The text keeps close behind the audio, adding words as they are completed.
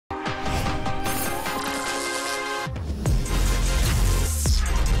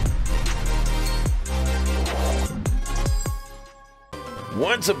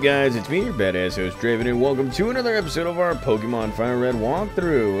What's up, guys? It's me, your badass host Draven, and welcome to another episode of our Pokemon Fire Red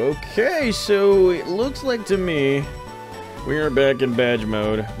walkthrough. Okay, so it looks like to me we are back in badge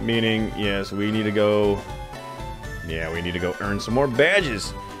mode, meaning, yes, we need to go... Yeah, we need to go earn some more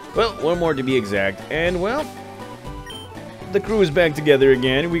badges. Well, one more to be exact, and, well, the crew is back together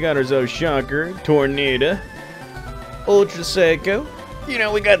again. We got ourselves Shocker, Tornado, Ultra Psycho. You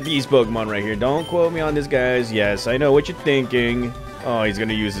know, we got these Pokemon right here. Don't quote me on this, guys. Yes, I know what you're thinking. Oh, he's going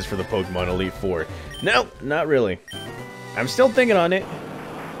to use this for the Pokemon Elite Four. No, not really. I'm still thinking on it.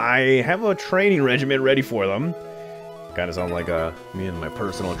 I have a training regimen ready for them. Kind of sound like me and my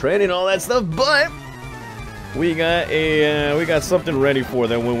personal training and all that stuff, but we got something ready for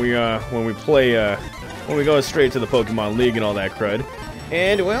them when we go straight to the Pokemon League and all that crud.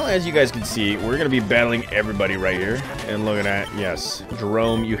 And, well, as you guys can see, we're going to be battling everybody right here. And look at that. Yes,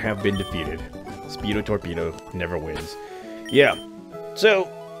 Jerome, you have been defeated. Speedo Torpedo never wins. Yeah,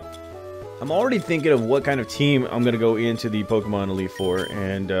 so I'm already thinking of what kind of team I'm going to go into the Pokemon Elite Four.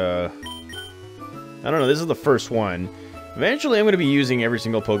 And, I don't know, this is the first one. Eventually, I'm going to be using every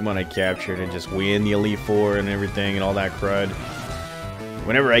single Pokemon I captured and just win the Elite Four and everything and all that crud.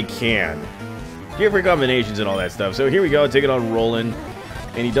 Whenever I can. Different combinations and all that stuff. So here we go, take it on Roland.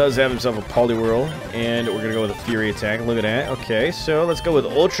 And he does have himself a Poliwhirl, and we're going to go with a Fury Attack. Look at that. Okay, so let's go with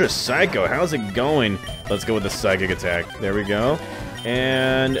Ultra Psycho. How's it going? Let's go with the Psychic Attack. There we go.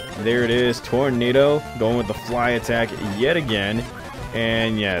 And there it is, Tornado, going with the Fly Attack yet again.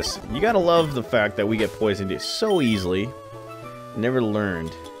 And yes, you got to love the fact that we get poisoned so easily. Never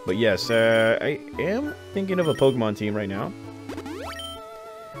learned. But yes, I am thinking of a Pokemon team right now.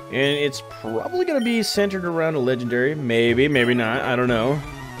 And it's probably going to be centered around a legendary. Maybe, maybe not. I don't know.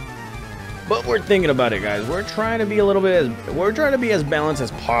 But we're thinking about it, guys. We're trying to be as balanced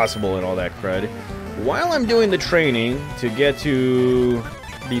as possible and all that crud. While I'm doing the training to get to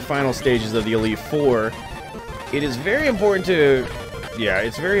the final stages of the Elite Four, it is very important to... Yeah,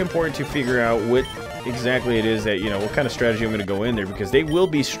 it's very important to figure out what exactly it is that, you know, what kind of strategy I'm going to go in there, because they will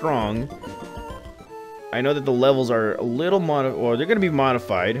be strong. I know that the levels are a little or they're going to be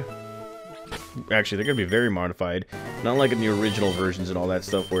modified. Actually, they're going to be very modified. Not like in the original versions and all that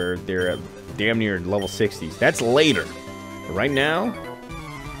stuff where they're at damn near level 60s. That's later. But right now,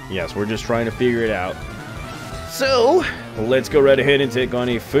 yes, we're just trying to figure it out. So, let's go right ahead and take on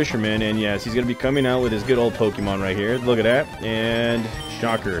a Fisherman. And yes, he's going to be coming out with his good old Pokemon right here. Look at that. And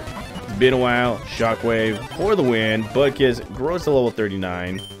Shocker. It's been a while. Shockwave for the win. Budkiss grows to level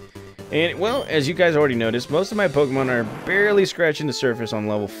 39. And, well, as you guys already noticed, most of my Pokemon are barely scratching the surface on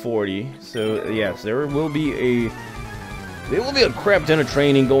level 40. So, yes, there will be a crap ton of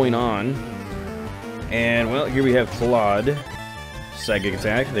training going on. And, well, here we have Claude. Psychic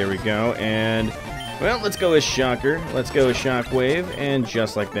Attack. There we go. And, well, let's go with Shocker. Let's go with Shockwave. And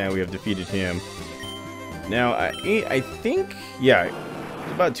just like that, we have defeated him. Now, I think, yeah,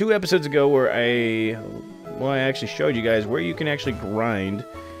 about 2 episodes ago where I actually showed you guys where you can actually grind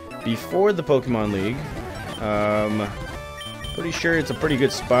before the Pokemon League. Pretty sure it's a pretty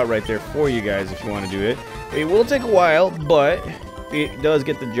good spot right there for you guys if you want to do it. It will take a while, but it does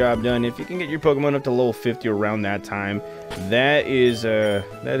get the job done. If you can get your Pokemon up to level 50 around that time, that is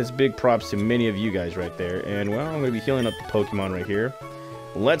big props to many of you guys right there. And, well, I'm going to be healing up the Pokemon right here.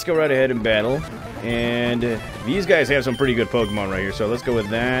 Let's go right ahead and battle. And these guys have some pretty good Pokemon right here, so let's go with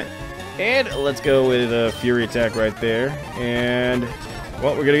that. And let's go with a Fury Attack right there. And...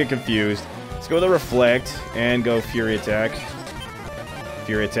 well, we're going to get confused. Let's go with a Reflect and go Fury Attack.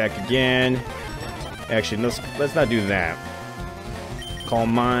 Fury Attack again. Actually, let's not do that.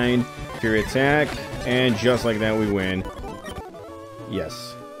 Calm Mind, Fury Attack, and just like that, we win.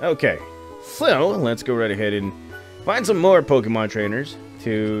 Yes. Okay. So, let's go right ahead and find some more Pokemon trainers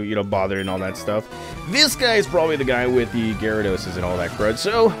to, you know, bother and all that stuff. This guy is probably the guy with the Gyarados and all that crud.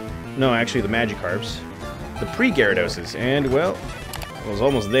 So, no, actually, the Magikarps. The pre-Gyarados. And, well... I was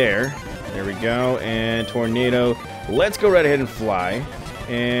almost there. There we go. And Tornado. Let's go right ahead and fly.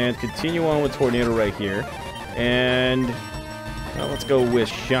 And continue on with Tornado right here. And well, let's go with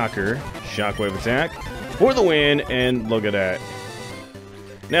Shocker. Shockwave Attack for the win. And look at that.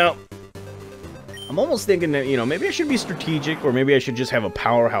 Now, I'm almost thinking that, you know, maybe I should be strategic, or maybe I should just have a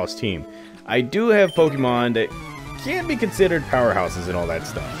powerhouse team. I do have Pokemon that can be considered powerhouses and all that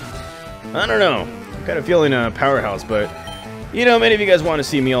stuff. I don't know. I'm kind of feeling a powerhouse, but... you know, many of you guys want to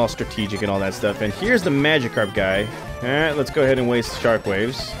see me all strategic and all that stuff. And here's the Magikarp guy. Alright, let's go ahead and waste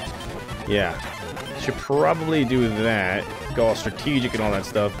Sharkwaves. Yeah. Should probably do that. Go all strategic and all that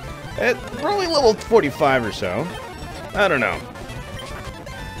stuff. At probably level 45 or so. I don't know.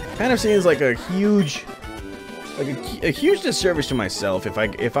 Kind of seems like a huge like a huge disservice to myself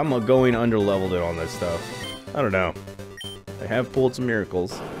if I'm going under leveled and all that stuff. I don't know. I have pulled some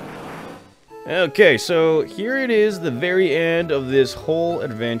miracles. Okay, so here it is, the very end of this whole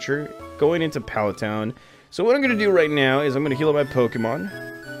adventure, going into Pallet Town. So what I'm going to do right now is I'm going to heal up my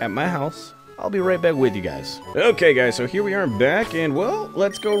Pokemon at my house. I'll be right back with you guys. Okay, guys, so here we are back, and, well,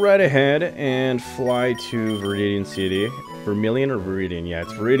 let's go right ahead and fly to Viridian City. Vermilion or Viridian? Yeah,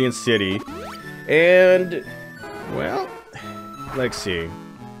 it's Viridian City. And, well, let's see.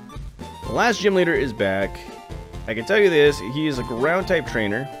 The last gym leader is back. I can tell you this, he is a ground-type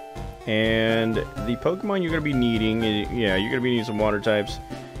trainer. And the Pokemon you're going to be needing, yeah, you're going to be needing some water types,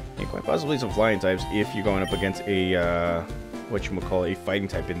 and quite possibly some flying types if you're going up against a, a fighting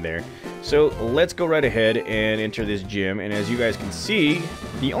type in there. So let's go right ahead and enter this gym, and as you guys can see,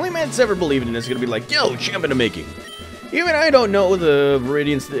 the only man that's ever believed in this is going to be like, yo, champ in the making. Even I don't know the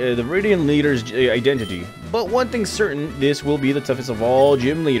Viridian leader's identity, but one thing's certain, this will be the toughest of all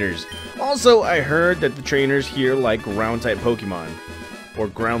gym leaders. Also, I heard that the trainers here like ground-type Pokemon. Or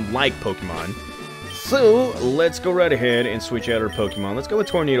ground-like Pokemon. So, let's go right ahead and switch out our Pokemon. Let's go with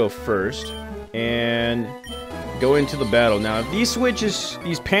Tornado first. And go into the battle. Now, if these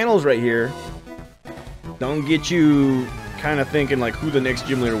panels right here don't get you kind of thinking like who the next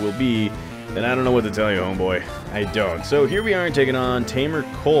gym leader will be, then I don't know what to tell you, homeboy. I don't. So, here we are taking on Tamer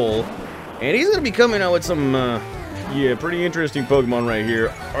Cole. And he's going to be coming out with some, yeah, pretty interesting Pokemon right here.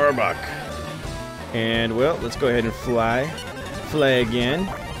 Arbok. And, well, let's go ahead and fly. Fly again,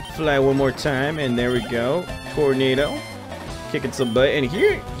 fly one more time, and there we go. Tornado, kicking some butt. And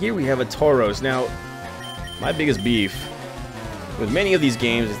here we have a Tauros. Now, my biggest beef with many of these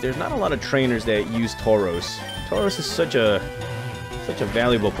games is there's not a lot of trainers that use Tauros. Tauros is such a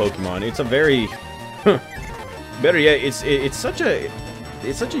valuable Pokemon. It's a very better yet, it's such a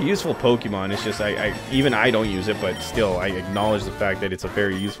useful Pokemon. It's just even I don't use it, but still I acknowledge the fact that it's a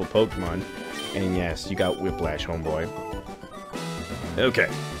very useful Pokemon. And yes, you got Whiplash, homeboy. Okay,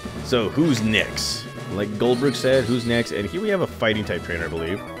 so who's next? Like Goldberg said, who's next? And here we have a fighting type trainer, I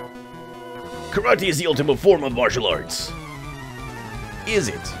believe. Karate is the ultimate form of martial arts. Is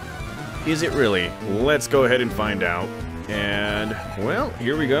it? Is it really? Let's go ahead and find out. And, well,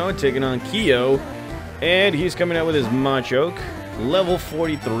 here we go, taking on Kyo. And he's coming out with his Machoke, level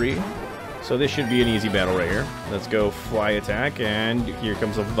 43. So this should be an easy battle right here. Let's go Fly Attack, and here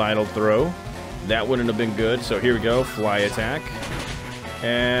comes a Vital Throw. That wouldn't have been good, so here we go, Fly Attack.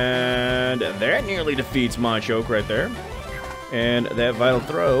 And that nearly defeats Machoke right there. And that Vital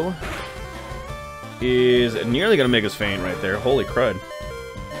Throw is nearly going to make us faint right there. Holy crud.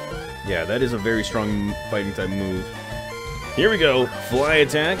 Yeah, that is a very strong fighting type move. Here we go. Fly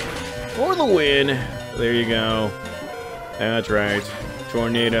Attack for the win. There you go. That's right.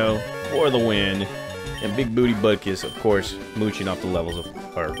 Tornado for the win. And Big Booty Butkus, of course, mooching off the levels of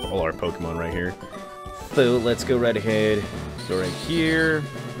all our Pokemon right here. So let's go right ahead. Go right here.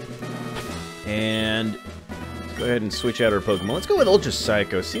 And let's go ahead and switch out our Pokemon. Let's go with Ultra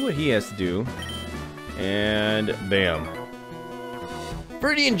Psycho. See what he has to do. And bam.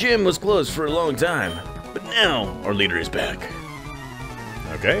 Viridian Gym was closed for a long time, but now our leader is back.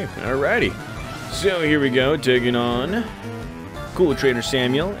 Okay, alrighty. So here we go, taking on Cool Trainer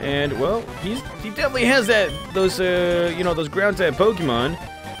Samuel, and well, he definitely has those ground type Pokemon.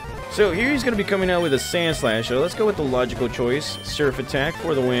 So here he's going to be coming out with a Sand Slash. So let's go with the logical choice, Surf Attack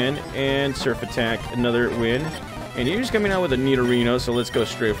for the win, and Surf Attack another win. And here's coming out with a Nidorino, so let's go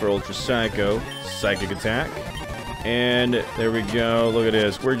straight for Ultra Psycho, Psychic Attack. And there we go. Look at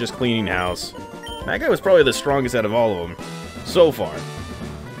this. We're just cleaning house. That guy was probably the strongest out of all of them so far.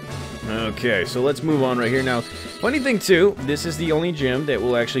 Okay, so let's move on right here. Now, funny thing too, this is the only gym that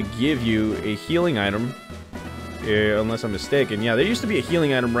will actually give you a healing item, unless I'm mistaken. Yeah, there used to be a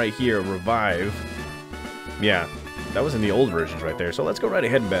healing item right here, a Revive. Yeah, that was in the old versions right there. So let's go right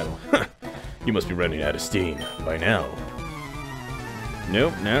ahead and battle. You must be running out of steam by now.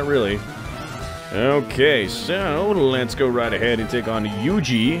 Nope, not really. Okay, so let's go right ahead and take on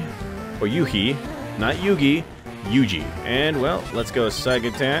Yugi, or Yuhi, not Yugi, Yugi. And, well, let's go Psych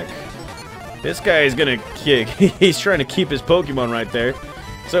Attack. This guy is gonna kick. He's trying to keep his Pokemon right there.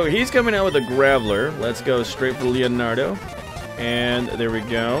 So he's coming out with a Graveler. Let's go straight for Leonardo. And there we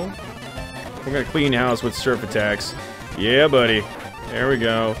go. We're gonna clean house with Surf Attacks. Yeah, buddy. There we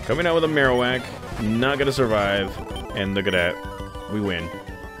go. Coming out with a Marowak. Not gonna survive. And look at that. We win.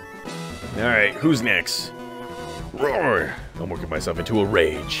 Alright, who's next? Roar! I'm working myself into a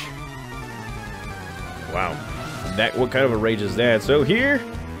rage. Wow. What kind of a rage is that? So here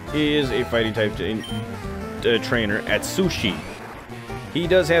is a fighting type trainer, Atsushi. He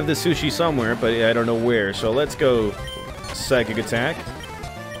does have the sushi somewhere, but I don't know where. So let's go Psychic Attack.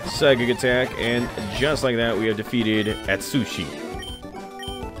 Psychic Attack, and just like that, we have defeated Atsushi.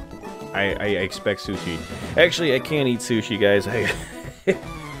 I expect sushi. Actually, I can't eat sushi, guys.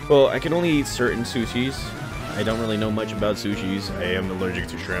 Well, I can only eat certain sushis. I don't really know much about sushis. I am allergic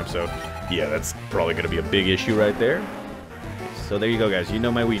to shrimp, so yeah, that's probably going to be a big issue right there. So there you go, guys. You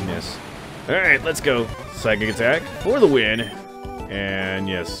know my weakness. Alright, let's go. Psychic Attack for the win. And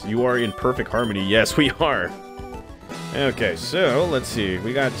yes, you are in perfect harmony. Yes, we are. Okay, so let's see.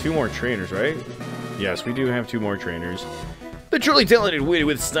 We got 2 more trainers, right? Yes, we do have 2 more trainers. The truly talented witty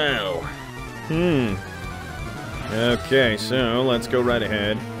with style. Okay, so let's go right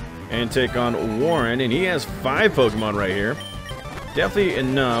ahead and take on Warren, and he has 5 Pokemon right here. Definitely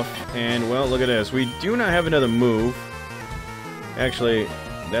enough. And well, look at this. We do not have another move. Actually,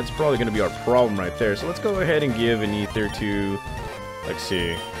 that's probably going to be our problem right there. So let's go ahead and give an Ether to, let's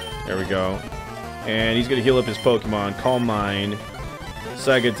see. There we go. And he's going to heal up his Pokemon. Calm Mind.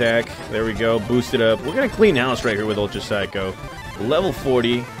 Psychic Attack. There we go. Boost it up. We're going to clean house right here with Ultra Psycho. Level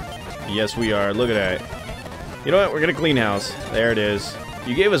 40. Yes, we are. Look at that. You know what? We're going to clean house. There it is.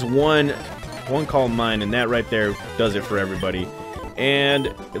 You gave us one Calm Mind, and that right there does it for everybody. And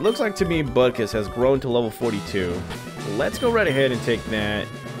it looks like to me Butkus has grown to level 42. Let's go right ahead and take that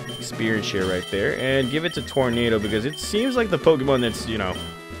Experience Share right there and give it to Tornado, because it seems like the Pokemon that's, you know,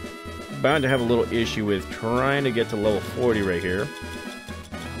 bound to have a little issue with trying to get to level 40 right here.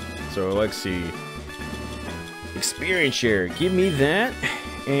 So let's see. Experience Share. Give me that.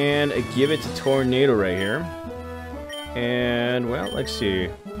 And give it to Tornado right here. And, well, let's see.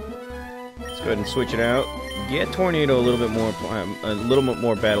 Let's go ahead and switch it out. Get Tornado a little bit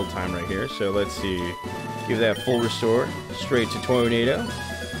more battle time right here. So let's see. Give that full restore straight to Tornado.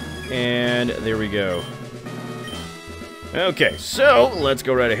 And there we go. Okay, so let's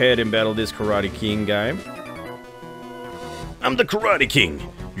go right ahead and battle this Karate King guy. I'm the Karate King.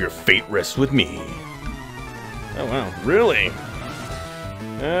 Your fate rests with me. Oh, wow. Really?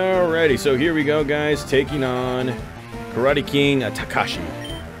 Alrighty, so here we go, guys. Taking on Karate King Takashi.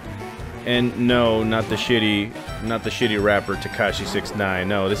 And no, not the shitty rapper Tekashi 6ix9ine.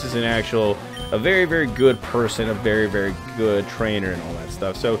 No, this is a very, very good person, a very, very good trainer and all that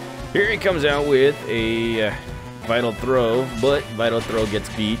stuff. So here he comes out with a Vital Throw, but Vital Throw gets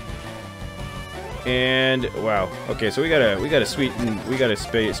beat. And wow, okay, so we gotta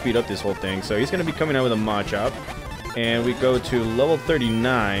speed up this whole thing. So he's gonna be coming out with a Machop, and we go to level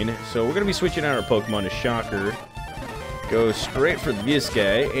 39. So we're gonna be switching out our Pokemon to Shocker. Go straight for this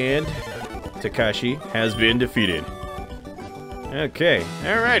guy, and Takashi has been defeated. Okay,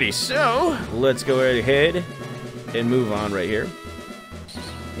 alrighty, so let's go right ahead and move on right here.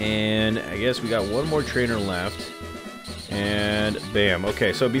 And I guess we got one more trainer left. And bam.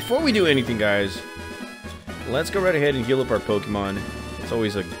 Okay, so before we do anything, guys, let's go right ahead and heal up our Pokemon. It's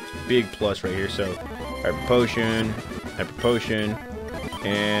always a big plus right here. So Hyper Potion,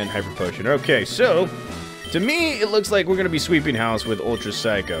 and Hyper Potion. Okay, so to me, it looks like we're going to be sweeping house with Ultra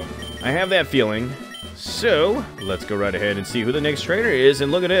Psycho. I have that feeling. So let's go right ahead and see who the next trainer is.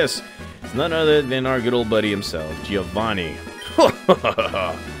 And look at this. It's none other than our good old buddy himself, Giovanni.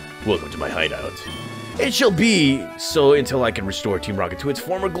 Welcome to my hideout. It shall be so until I can restore Team Rocket to its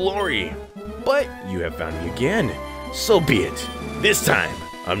former glory. But you have found me again. So be it. This time,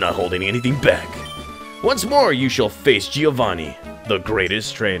 I'm not holding anything back. Once more, you shall face Giovanni, the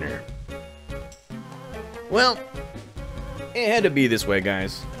greatest trainer. Well, it had to be this way,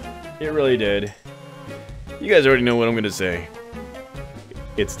 guys. It really did. You guys already know what I'm going to say.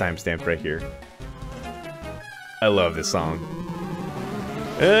 It's timestamped right here. I love this song.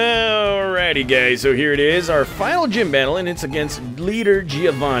 Alrighty, guys, so here it is, our final gym battle, and it's against leader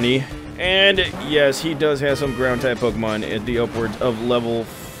Giovanni. And yes, he does have some ground-type Pokemon at the upwards of level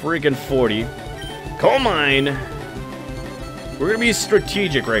freaking 40. Calm Mind. We're going to be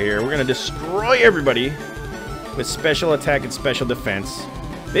strategic right here. We're going to destroy everybody with special attack and special defense.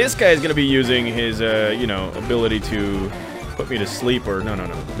 This guy is going to be using his, you know, ability to put me to sleep, or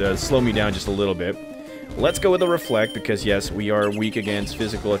to slow me down just a little bit. Let's go with a Reflect, because yes, we are weak against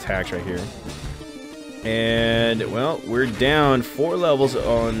physical attacks right here. And well, we're down 4 levels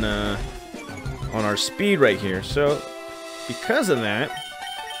on our speed right here. So because of that,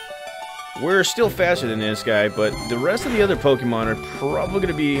 we're still faster than this guy, but the rest of the other Pokemon are probably going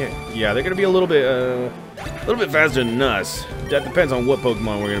to be, yeah, they're going to be a little bit faster than us. That depends on what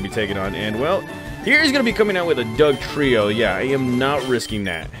Pokemon we're going to be taking on. And well, here he's going to be coming out with a Dugtrio. Yeah, I am not risking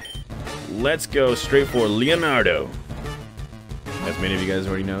that. Let's go straight for Leonardo. As many of you guys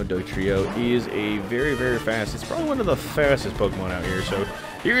already know, Dugtrio is a very, very fast. It's probably one of the fastest Pokemon out here. So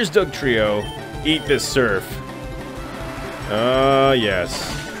here's Dugtrio. Eat this surf. Yes.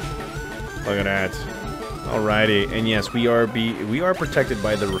 Look at that. Alrighty, and yes, we are protected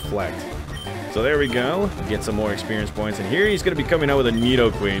by the Reflect. So there we go. Get some more experience points, and here he's gonna be coming out with a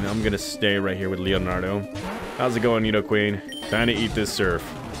Nidoqueen. I'm gonna stay right here with Leonardo. How's it going, Nidoqueen? Time to eat this surf.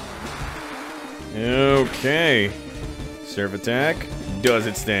 Okay. Surf attack does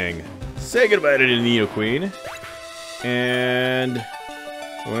its thing. Say goodbye to the Nidoqueen. And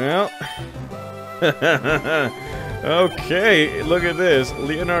well. Okay, look at this.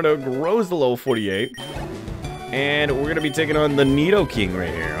 Leonardo grows to level 48. And we're going to be taking on the Nidoking right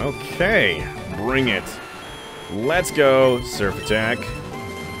here. Okay, bring it. Let's go. Surf attack.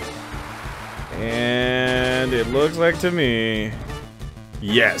 And it looks like to me...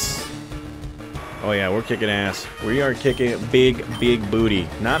 Yes. Oh yeah, we're kicking ass. We are kicking big, big booty.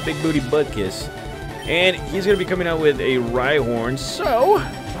 Not big booty butt kiss. And he's going to be coming out with a Rhyhorn. So...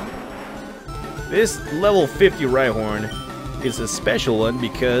 this level 50 Rhyhorn is a special one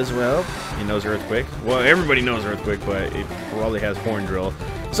because, well, he knows Earthquake. Well, everybody knows Earthquake, but it probably has Horn Drill.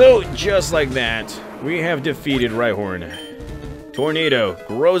 So, just like that, we have defeated Rhyhorn. Tornado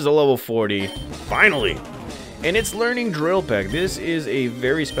grows to level 40, finally. And it's learning Drill Peck. This is a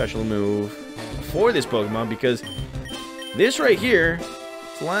very special move for this Pokemon because this right here,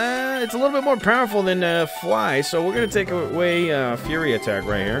 it's a little bit more powerful than Fly. So, we're going to take away Fury Attack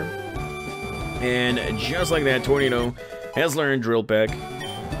right here. And just like that, Tornado has learned Drill Peck.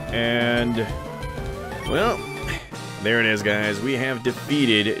 And, well, there it is, guys. We have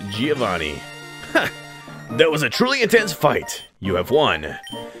defeated Giovanni. Ha! That was a truly intense fight. You have won.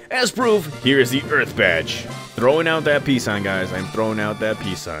 As proof, here is the Earth Badge. Throwing out that peace sign, guys. I'm throwing out that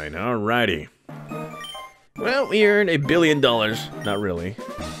peace sign. Alrighty. Well, we earned $1 billion. Not really.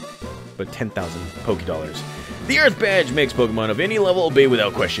 But 10,000 Pokédollars. The Earth Badge makes Pokemon of any level obey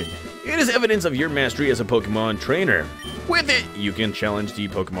without question. It is evidence of your mastery as a Pokemon trainer. With it, you can challenge the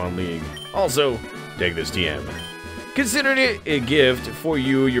Pokemon League. Also, take this TM. Consider it a gift for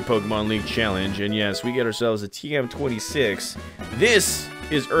you, your Pokemon League challenge. And yes, we get ourselves a TM26. This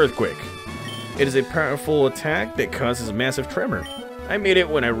is Earthquake. It is a powerful attack that causes a massive tremor. I made it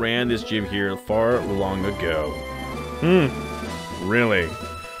when I ran this gym here far long ago. Really?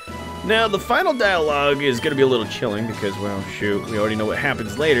 Now, the final dialogue is going to be a little chilling because, well, shoot, we already know what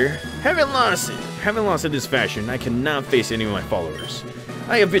happens later. Having lost in this fashion, I cannot face any of my followers.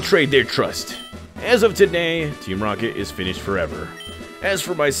 I have betrayed their trust. As of today, Team Rocket is finished forever. As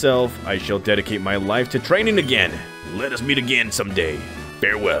for myself, I shall dedicate my life to training again. Let us meet again someday.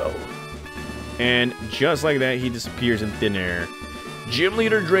 Farewell. And just like that, he disappears in thin air. Gym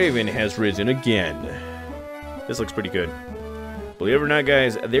Leader Draven has risen again. This looks pretty good. Believe it or not,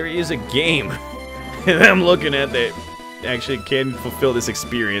 guys, there is a game that I'm looking at that actually can fulfill this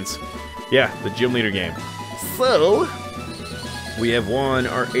experience. Yeah, the Gym Leader game. So, we have won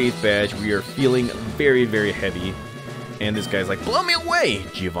our 8th badge. We are feeling very, very heavy. And this guy's like, blow me away!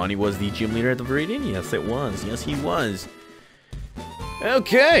 Giovanni was the Gym Leader at the very end. Yes, it was. Yes, he was.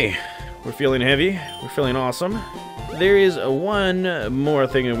 Okay. We're feeling heavy. We're feeling awesome. There is one more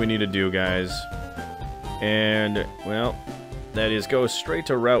thing that we need to do, guys. And, well... that is go straight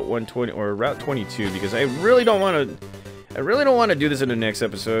to Route 120 or Route 22 because I really don't want to do this in the next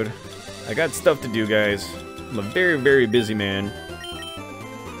episode. I got stuff to do, guys. I'm a very, very busy man.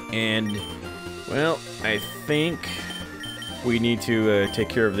 And well, I think we need to take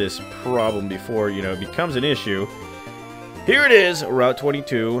care of this problem before, you know, it becomes an issue. Here it is, Route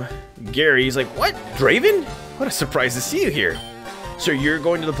 22. Gary's like, "What? Draven? What a surprise to see you here. So you're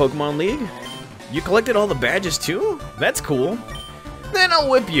going to the Pokemon League? You collected all the badges too? That's cool. Then I'll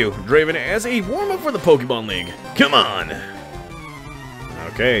whip you, Draven, as a warm-up for the Pokemon League. Come on!"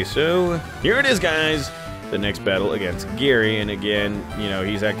 Okay, so here it is, guys. The next battle against Gary, and again, you know,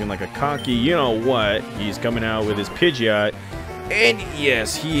 he's acting like a cocky, you know what. He's coming out with his Pidgeot, and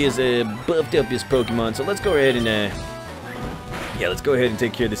yes, he is buffed up his Pokemon. So let's go ahead and, let's go ahead and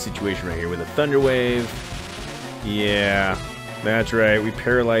take care of the situation right here with a Thunder Wave. Yeah, that's right. We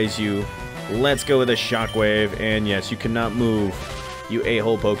paralyze you. Let's go with a Shockwave, and yes, you cannot move. You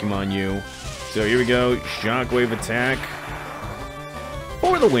a-hole Pokemon, you. So here we go, Shockwave attack.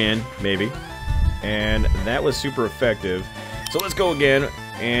 For the win, maybe. And that was super effective. So let's go again,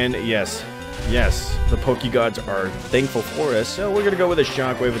 and yes, the Pokegods are thankful for us, so we're gonna go with a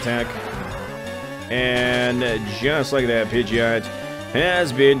Shockwave attack. And just like that, Pidgeot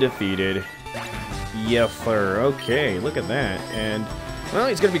has been defeated. Yes, sir. Okay, look at that. And Well,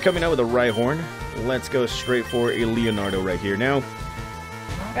 he's going to be coming out with a Rhyhorn. Let's go straight for a Leonardo right here. Now,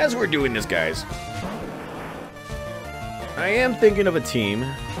 as we're doing this, guys, I am thinking of a team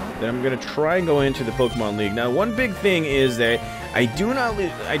that I'm going to try and go into the Pokemon League. Now, one big thing is that I do not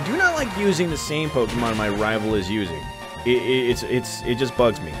like using the same Pokemon my rival is using. It just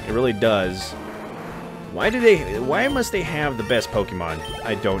bugs me. It really does. Why must they have the best Pokemon?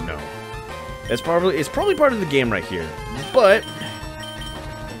 I don't know. It's probably part of the game right here. But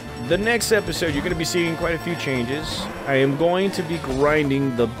the next episode, you're going to be seeing quite a few changes. I am going to be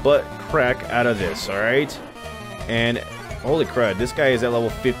grinding the butt crack out of this, alright? And, holy crud, this guy is at level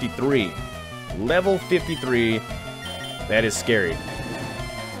 53. Level 53. That is scary.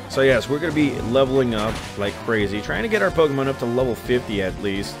 So yes, we're going to be leveling up like crazy. Trying to get our Pokemon up to level 50 at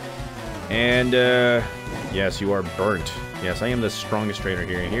least. And, yes, you are burnt. Yes, I am the strongest trainer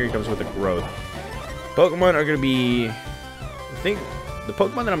here. And here he comes with the growth. Pokemon are going to be... I think... The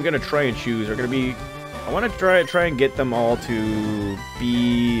Pokemon that I'm going to try and choose are going to be... I want to try and get them all to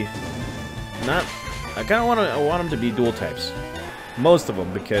be... Not... I kind of want them to be dual types. Most of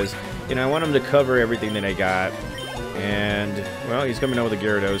them, because, you know, I want them to cover everything that I got. And, well, he's coming out with a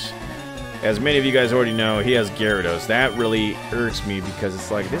Gyarados. As many of you guys already know, he has Gyarados. That really irks me because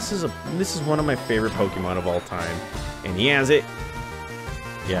it's like, this is one of my favorite Pokemon of all time. And he has it.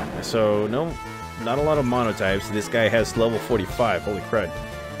 Yeah, so, no... Not a lot of monotypes. This guy has level 45. Holy crud.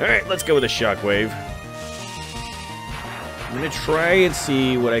 Alright, let's go with a Shockwave. I'm going to try and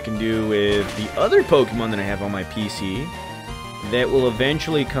see what I can do with the other Pokemon that I have on my PC that will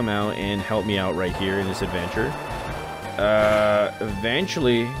eventually come out and help me out right here in this adventure.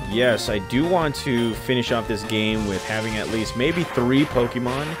 Eventually, yes, I do want to finish off this game with having at least maybe 3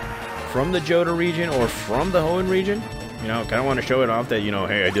 Pokemon from the Johto region or from the Hoenn region. You know, kind of want to show it off that, you know,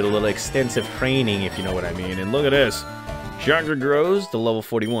 hey, I did a little extensive training, if you know what I mean. And look at this. Chakra grows to level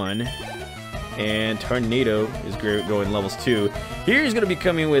 41. And Tornado is going levels 2. Here he's going to be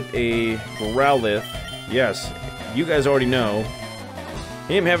coming with a Growlithe. Yes, you guys already know.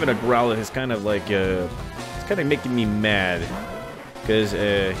 Him having a Growlithe is kind of like, it's kind of making me mad. Because,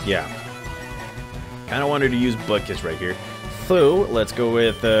 yeah. Kind of wanted to use Butt Kiss right here. So let's go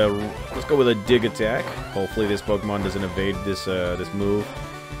with a Dig Attack. Hopefully this Pokemon doesn't evade this this move.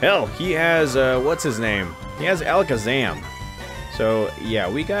 Hell, he has what's his name? He has Alakazam. So yeah,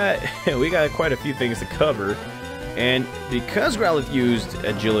 we got quite a few things to cover. And because Growlithe used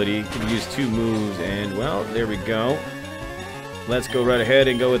Agility, can use 2 moves. And well, there we go. Let's go right ahead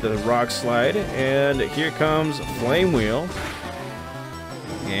and go with the Rock Slide. And here comes Flame Wheel.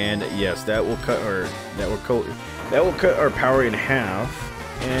 And yes, that will cut our power in half.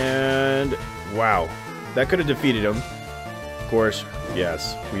 And wow, that could have defeated him. Of course,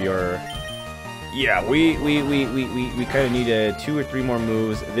 yes, we are. Yeah, we kind of need 2 or 3 more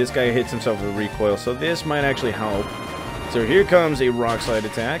moves. This guy hits himself with a recoil, so this might actually help. So here comes a Rock Slide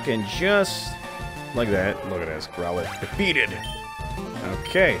attack, and just like that, look at this, Growlithe defeated.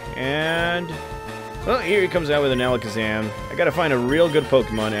 Okay, and well, here he comes out with an Alakazam. I gotta find a real good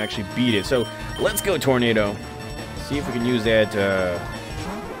Pokemon to actually beat it. So let's go Tornado. See if we can use that.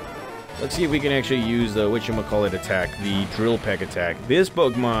 Let's see if we can actually use the whatchamacallit attack, the Drill Peck attack. This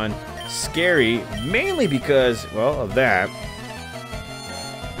Pokemon, scary, mainly because, well, of that.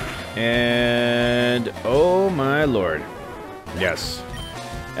 And oh my lord, yes,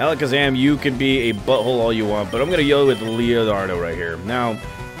 Alakazam, you can be a butthole all you want, but I'm gonna yell with Leonardo right here. Now,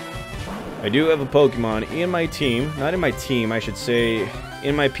 I do have a Pokemon in my team, not in my team, I should say,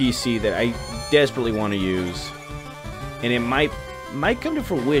 in my PC that I desperately want to use, and it might come to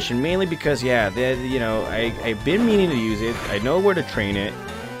fruition mainly because, yeah, that, you know, I've been meaning to use it. I know where to train it,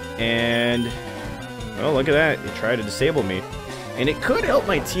 and well, look at that, it tried to disable me, and it could help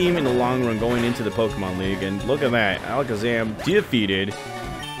my team in the long run going into the Pokemon League. And look at that, Alakazam defeated,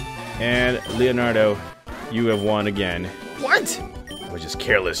 and Leonardo, you have won again. What? I was just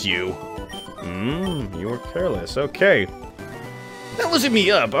careless, you. You were careless. Okay. Now listen me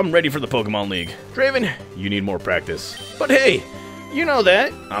up. I'm ready for the Pokemon League. Draven, you need more practice. But hey, you know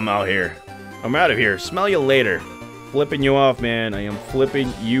that. I'm out here. I'm out of here. Smell you later. Flipping you off, man. I am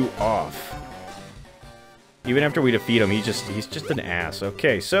flipping you off. Even after we defeat him, he's just an ass.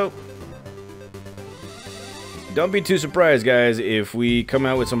 Okay, so don't be too surprised, guys, if we come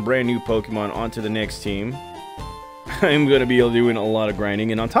out with some brand new Pokemon onto the next team. I'm gonna be doing a lot of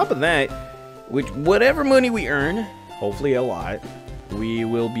grinding, and on top of that, whatever money we earn, hopefully a lot, we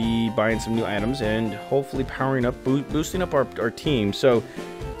will be buying some new items and hopefully powering up, boosting up our team. So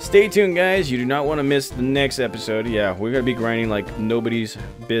stay tuned, guys. You do not want to miss the next episode. Yeah, we're gonna be grinding like nobody's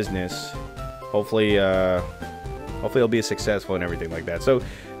business. Hopefully hopefully it'll be successful and everything like that. So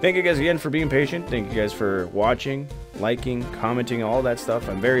thank you guys again for being patient. Thank you guys for watching, liking, commenting, all that stuff.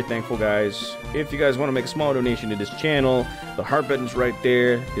 I'm very thankful, guys. If you guys want to make a small donation to this channel, the heart button's right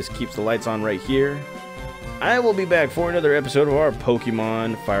there. This keeps the lights on right here. I will be back for another episode of our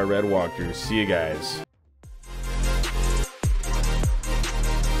Pokemon Fire Red walkthrough. See you guys.